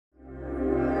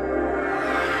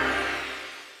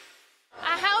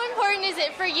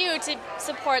it for you to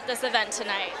support this event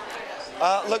tonight?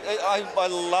 Look, I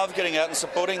love getting out and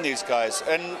supporting these guys,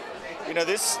 and you know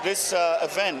this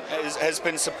event has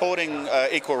been supporting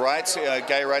equal rights,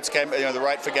 gay rights, the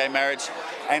right for gay marriage,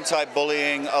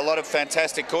 anti-bullying, a lot of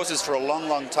fantastic causes for a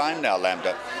long time now,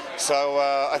 Lambda. So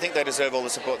I think they deserve all the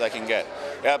support they can get.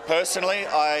 Personally,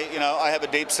 I have a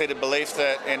deep-seated belief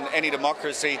that in any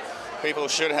democracy, people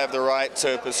should have the right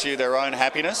to pursue their own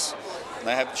happiness.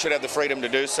 They should have the freedom to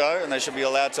do so, and they should be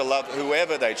allowed to love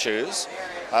whoever they choose,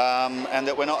 and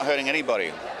that we're not hurting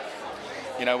anybody.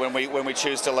 You know, when we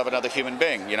choose to love another human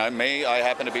being. You know, me, I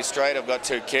happen to be straight, I've got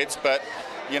 2 kids, but,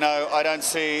 you know, I don't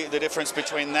see the difference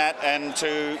between that and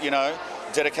 2, you know,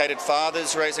 dedicated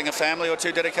fathers raising a family or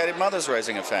 2 dedicated mothers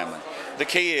raising a family. The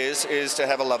key is to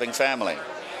have a loving family.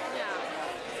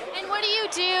 Yeah. And what do you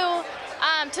do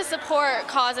to support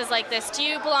causes like this? Do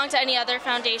you belong to any other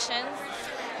foundations?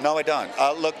 No, I don't.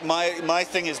 Look, my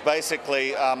thing is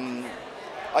basically,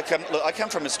 I come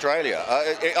from Australia.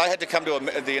 I had to come to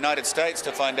the United States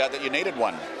to find out that you needed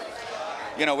one.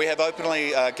 You know, we have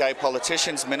openly gay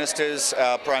politicians, ministers.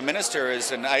 Our Prime Minister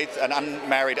is an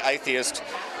unmarried atheist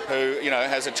who, you know,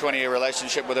 has a 20-year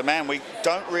relationship with a man. We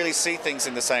don't really see things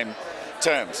in the same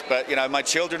terms. But, you know, my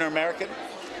children are American,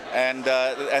 and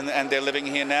they're living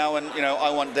here now, and, you know, I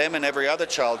want them and every other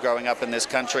child growing up in this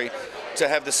country to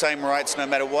have the same rights no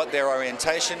matter what their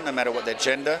orientation, no matter what their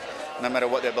gender, no matter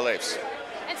what their beliefs.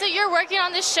 And so you're working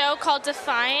on this show called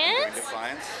Defiance?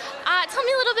 Defiance. Tell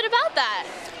me a little bit about that.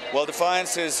 Well,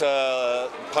 Defiance is a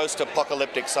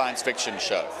post-apocalyptic science fiction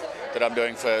show that I'm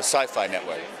doing for Sci-Fi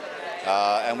Network.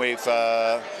 And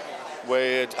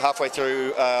we're halfway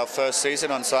through our first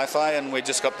season on Sci-Fi, and we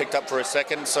just got picked up for a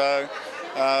second, so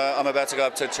I'm about to go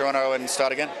up to Toronto and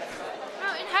start again.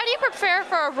 And how do you prepare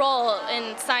for a role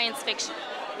in science fiction?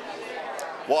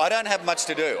 Well, I don't have much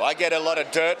to do. I get a lot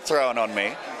of dirt thrown on me,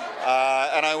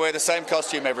 and I wear the same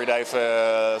costume every day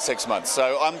for 6 months,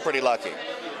 so I'm pretty lucky.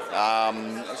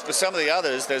 For some of the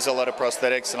others, there's a lot of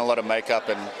prosthetics and a lot of makeup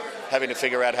and having to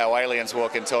figure out how aliens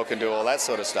walk and talk and do all that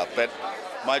sort of stuff, but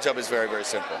my job is very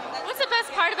simple. What's the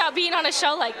best part about being on a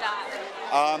show like that?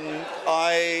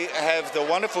 I have the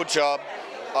wonderful job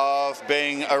of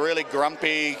being a really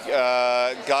grumpy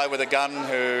guy with a gun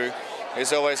who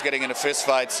is always getting into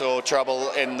fistfights or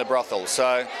trouble in the brothel,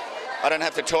 so I don't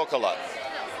have to talk a lot.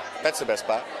 That's the best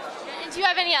part. And do you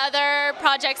have any other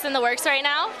projects in the works right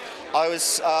now?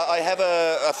 I have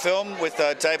a film with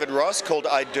David Ross called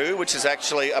I Do, which is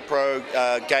actually a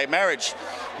pro-gay marriage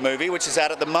movie, which is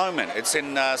out at the moment. It's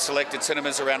in selected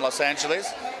cinemas around Los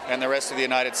Angeles and the rest of the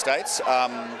United States.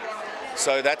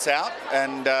 So that's out,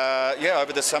 and yeah,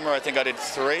 over the summer I think I did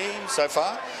 3 so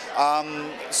far.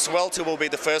 Swelter will be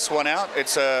the first one out.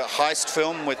 It's a heist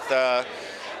film with the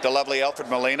lovely Alfred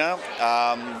Molina,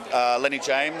 Lenny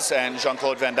James, and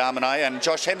Jean-Claude Van Damme and I, and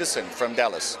Josh Henderson from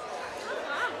Dallas.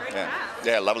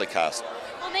 Yeah, lovely cast.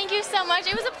 Well, thank you so much.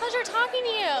 It was a pleasure talking to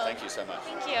you. Thank you so much.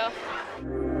 Thank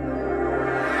you.